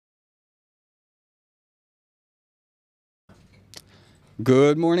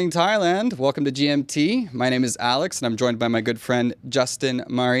Good morning, Thailand. Welcome to GMT. My name is Alex, and I'm joined by my good friend Justin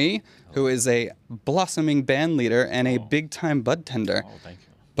Marie, who is a blossoming band leader and a big-time bud tender. Oh, thank you.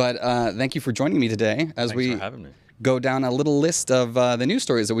 But thank you for joining me today as Thanks for having me. go down a little list of the news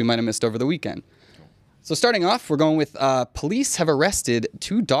stories that we might have missed over the weekend. So starting off, we're going with police have arrested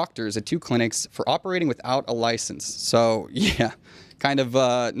 2 doctors at 2 clinics for operating without a license. So yeah, kind of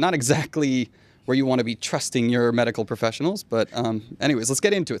not exactly where you want to be trusting your medical professionals. But anyways, let's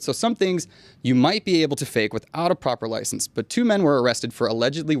get into it. So some things you might be able to fake without a proper license. But 2 men were arrested for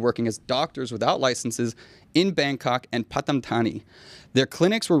allegedly working as doctors without licenses in Bangkok and Pathum Thani. Their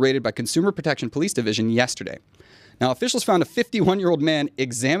clinics were raided by Consumer Protection Police Division yesterday. Now, officials found a 51-year-old man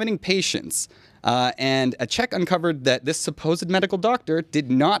examining patients, and a check uncovered that this supposed medical doctor did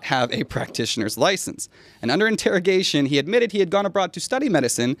not have a practitioner's license. And under interrogation, he admitted he had gone abroad to study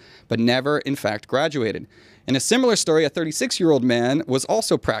medicine, but never, in fact, graduated. In a similar story, a 36-year-old man was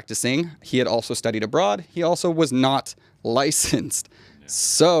also practicing. He had also studied abroad. He also was not licensed.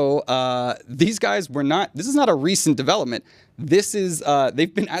 So these guys were not, this is not a recent development. This is,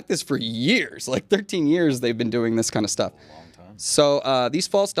 they've been at this for years, like 13 years they've been doing this kind of stuff. So these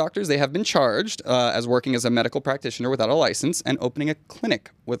false doctors, they have been charged as working as a medical practitioner without a license and opening a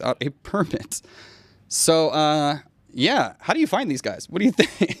clinic without a permit. So yeah, how do you find these guys? What do you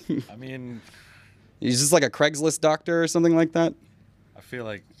think? I mean, he's just like a Craigslist doctor or something like that? I feel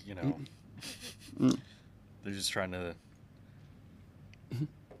like, they're just trying to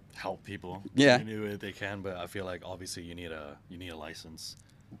help people. Yeah. Do what they can, but I feel like obviously you need a license.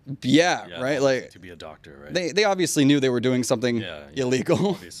 Yeah, right? Like to be a doctor, right? They obviously knew they were doing something illegal.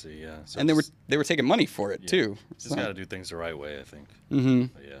 Obviously, yeah. So and they were taking money for it too. Just got to do things the right way, I think.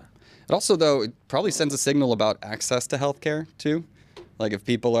 But yeah. It also, though, it probably sends a signal about access to healthcare too. Like if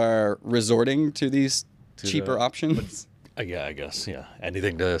people are resorting to these cheaper options. Yeah, I guess. Yeah,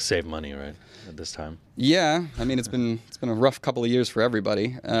 anything to save money, right? At this time. Yeah, I mean it's been a rough couple of years for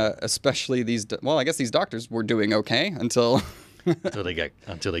everybody, especially these. Well, I guess these doctors were doing okay until until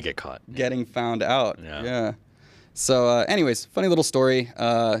they get caught. Getting found out. Yeah. So, anyways, funny little story.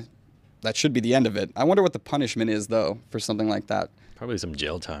 That should be the end of it. I wonder what the punishment is though for something like that. Probably some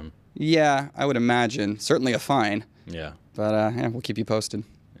jail time. Yeah, I would imagine. Certainly a fine. Yeah. But yeah, we'll keep you posted.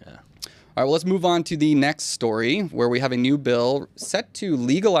 Yeah. All right, well, let's move on to the next story where we have a new bill set to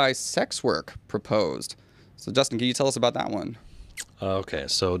legalize sex work proposed. So, Justin, can you tell us about that one? Okay,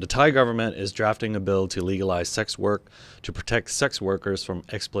 so the Thai government is drafting a bill to legalize sex work to protect sex workers from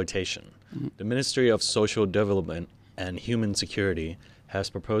exploitation. The Ministry of Social Development and Human Security has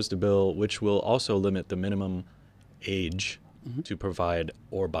proposed a bill which will also limit the minimum age to provide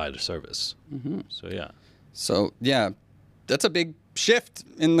or buy the service. So, yeah, that's a big shift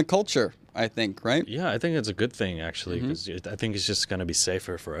in the culture, I think, right? Yeah, I think it's a good thing, actually, because I think it's just going to be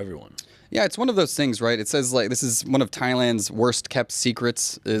safer for everyone. Yeah, it's one of those things, right? It says, like, this is one of Thailand's worst kept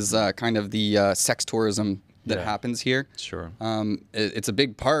secrets is kind of the sex tourism that happens here. Sure. It's a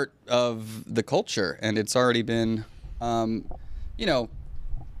big part of the culture, and it's already been,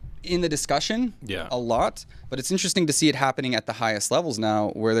 in the discussion a lot. But it's interesting to see it happening at the highest levels now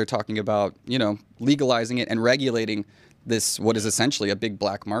where they're talking about, legalizing it and regulating this, what is essentially a big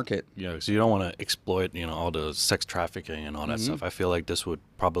black market. Yeah, so you don't want to exploit, all the sex trafficking and all that stuff. I feel like this would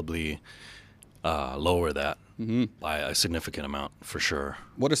probably lower that by a significant amount, for sure.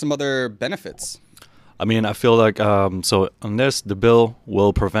 What are some other benefits? I mean, I feel like, so on this, the bill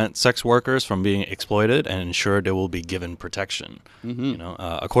will prevent sex workers from being exploited and ensure they will be given protection.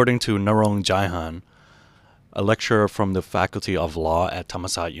 According to Narong Jaihan, a lecturer from the Faculty of Law at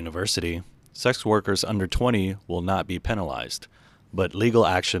Thammasat University, sex workers under 20 will not be penalized, but legal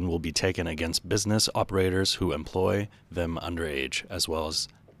action will be taken against business operators who employ them underage, as well as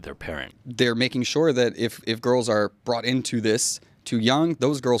their parent. They're making sure that if girls are brought into this too young,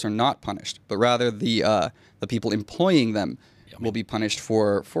 those girls are not punished, but rather the people employing them will be punished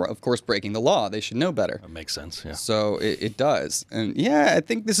for, of course, breaking the law. They should know better. That makes sense, yeah. So it does. And yeah, I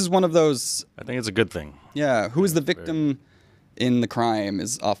think this is one of those... I think it's a good thing. Yeah, who is the victim in the crime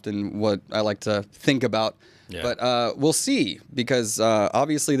is often what I like to think about. Yeah. But we'll see, because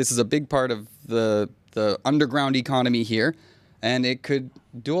obviously this is a big part of the underground economy here, and it could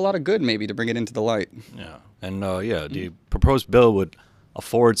do a lot of good maybe to bring it into the light. Yeah, and the proposed bill would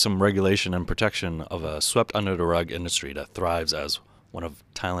afford some regulation and protection of a swept-under-the-rug industry that thrives as one of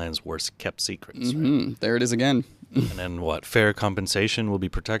Thailand's worst-kept secrets. Right? There it is again. And then fair compensation will be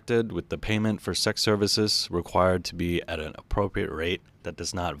protected, with the payment for sex services required to be at an appropriate rate that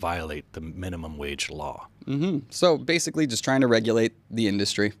does not violate the minimum wage law. So basically just trying to regulate the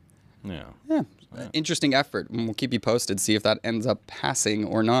industry. Yeah. Yeah, interesting effort. And we'll keep you posted, see if that ends up passing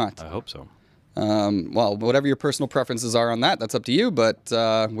or not. I hope so. Well, whatever your personal preferences are on that, that's up to you, but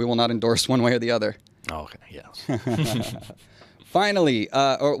we will not endorse one way or the other. Oh, okay, yes. Finally,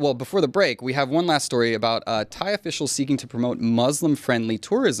 before the break, we have one last story about Thai officials seeking to promote Muslim-friendly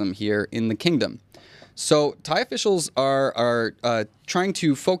tourism here in the kingdom. So Thai officials are trying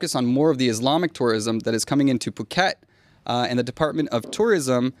to focus on more of the Islamic tourism that is coming into Phuket, and the Department of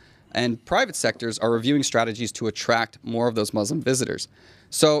Tourism and private sectors are reviewing strategies to attract more of those Muslim visitors.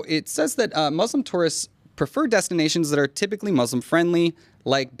 So it says that Muslim tourists prefer destinations that are typically Muslim-friendly,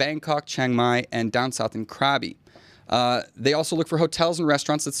 like Bangkok, Chiang Mai, and down south in Krabi. They also look for hotels and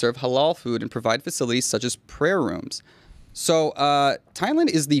restaurants that serve halal food and provide facilities such as prayer rooms. So Thailand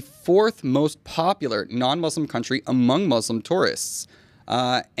is the fourth most popular non-Muslim country among Muslim tourists.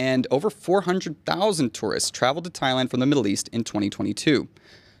 And over 400,000 tourists traveled to Thailand from the Middle East in 2022.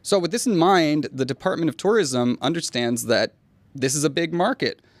 So with this in mind, the Department of Tourism understands that this is a big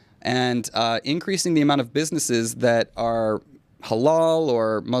market, and increasing the amount of businesses that are halal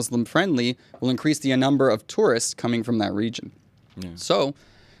or Muslim friendly will increase the number of tourists coming from that region. Yeah. So,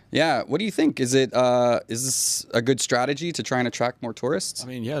 yeah, what do you think? Is this a good strategy to try and attract more tourists? I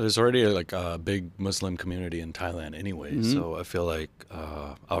mean, yeah, there's already like a big Muslim community in Thailand anyway, so I feel like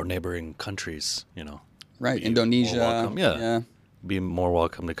our neighboring countries, right, Indonesia, be more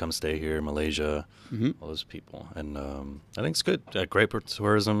welcome to come stay here, Malaysia, all those people. And I think it's good. Great for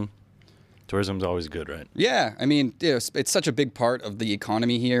tourism. Tourism is always good, right? Yeah, I mean, it's such a big part of the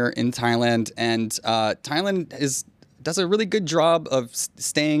economy here in Thailand, and Thailand does a really good job of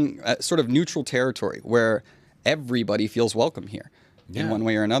staying sort of neutral territory where everybody feels welcome here in one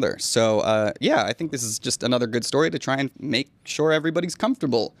way or another. So, I think this is just another good story to try and make sure everybody's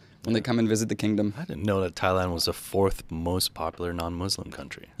comfortable when they come and visit the kingdom. I didn't know that Thailand was the fourth most popular non-Muslim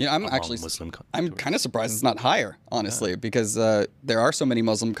country. Yeah, I'm kind of surprised it's not higher, honestly, because there are so many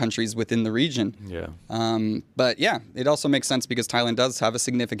Muslim countries within the region. Yeah. But yeah, it also makes sense because Thailand does have a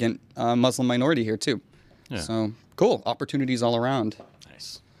significant Muslim minority here too. Yeah. So cool, opportunities all around.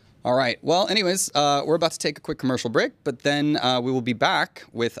 Nice. All right. Well, anyways, we're about to take a quick commercial break, but then we will be back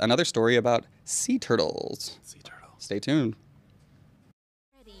with another story about sea turtles. Sea turtles. Stay tuned.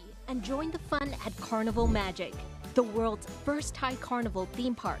 And join the fun at Carnival Magic, the world's first Thai carnival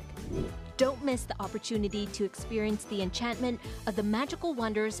theme park. Don't miss the opportunity to experience the enchantment of the magical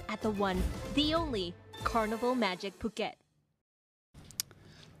wonders at the one, the only, Carnival Magic Phuket.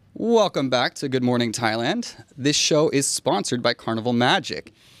 Welcome back to Good Morning Thailand. This show is sponsored by Carnival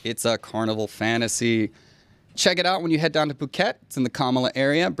Magic. It's a carnival fantasy. Check it out when you head down to Phuket. It's in the Kamala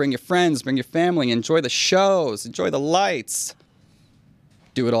area. Bring your friends, bring your family, enjoy the shows, enjoy the lights.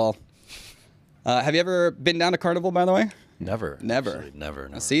 Do it all. Have you ever been down to Carnival, by the way? Never. Never. Never.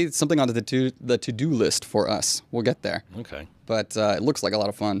 See, it's something on the to-do list for us. We'll get there. Okay. But it looks like a lot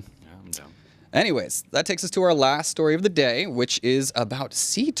of fun. Yeah, I'm down. Anyways, that takes us to our last story of the day, which is about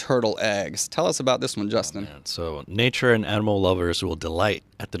sea turtle eggs. Tell us about this one, Justin. So, nature and animal lovers will delight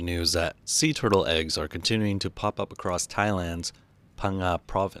at the news that sea turtle eggs are continuing to pop up across Thailand's Phang Nga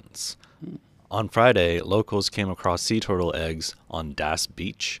province. On Friday, locals came across sea turtle eggs on Das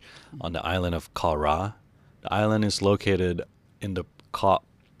Beach on the island of Koh Ra. The island is located in the Koh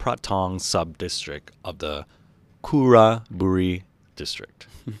Pratong sub-district of the Kura Buri district.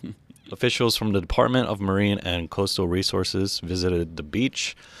 Officials from the Department of Marine and Coastal Resources visited the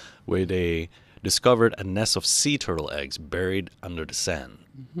beach, where they discovered a nest of sea turtle eggs buried under the sand.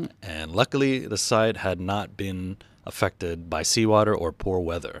 And luckily, the site had not been affected by seawater or poor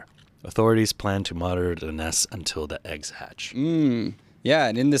weather. Authorities plan to monitor the nest until the eggs hatch. Yeah,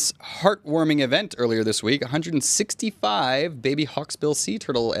 and in this heartwarming event earlier this week, 165 baby hawksbill sea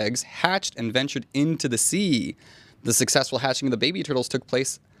turtle eggs hatched and ventured into the sea. The successful hatching of the baby turtles took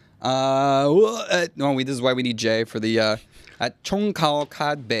place. This is why we need Jay for the at Chong Khao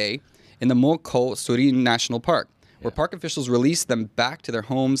Kad Bay in the Mo Ko Surin National Park, where park officials released them back to their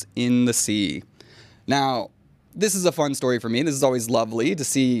homes in the sea. Now, this is a fun story for me. This is always lovely to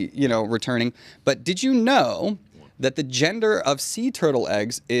see, returning. But did you know that the gender of sea turtle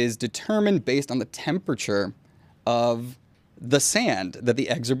eggs is determined based on the temperature of the sand that the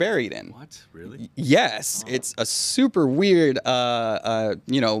eggs are buried in? What? Really? Yes. Oh. It's a super weird,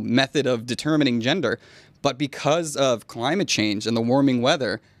 method of determining gender. But because of climate change and the warming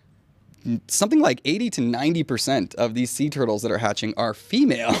weather, something like 80 to 90% of these sea turtles that are hatching are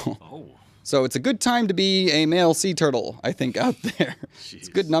female. Oh. So it's a good time to be a male sea turtle, I think, out there. Jeez. It's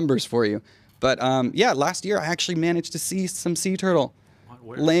good numbers for you. But last year I actually managed to see some sea turtle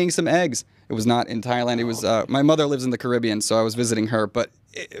laying some eggs. It was not in Thailand. It was my mother lives in the Caribbean, so I was visiting her. But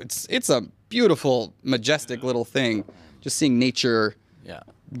it's a beautiful, majestic little thing. Just seeing nature Yeah.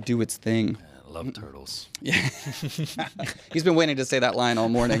 do its thing. I love turtles. Yeah. He's been waiting to say that line all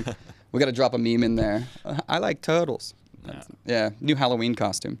morning. We got to drop a meme in there. I like turtles. Yeah, new Halloween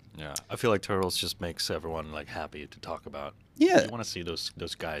costume. Yeah. I feel like turtles just makes everyone like happy to talk about. Yeah. You want to see those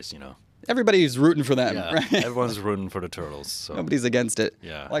guys, you know. Everybody's rooting for them, Yeah. right? Everyone's rooting for the turtles. So. Nobody's against it.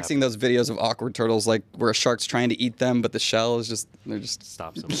 Yeah, I like seeing those videos of awkward turtles, like where a shark's trying to eat them, but the shell is just, they're just...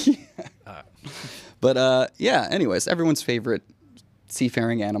 Stops them. But yeah, anyways, everyone's favorite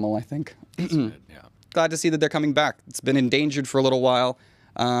seafaring animal, I think. That's good, yeah. Glad to see that they're coming back. It's been endangered for a little while,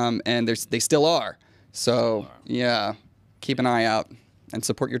 and they still are. So, yeah, keep an eye out and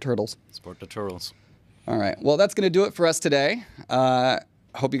support your turtles. Support the turtles. All right. Well, that's going to do it for us today.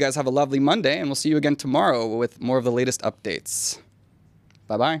 Hope you guys have a lovely Monday, and we'll see you again tomorrow with more of the latest updates.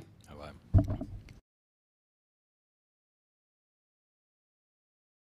 Bye-bye. Bye-bye.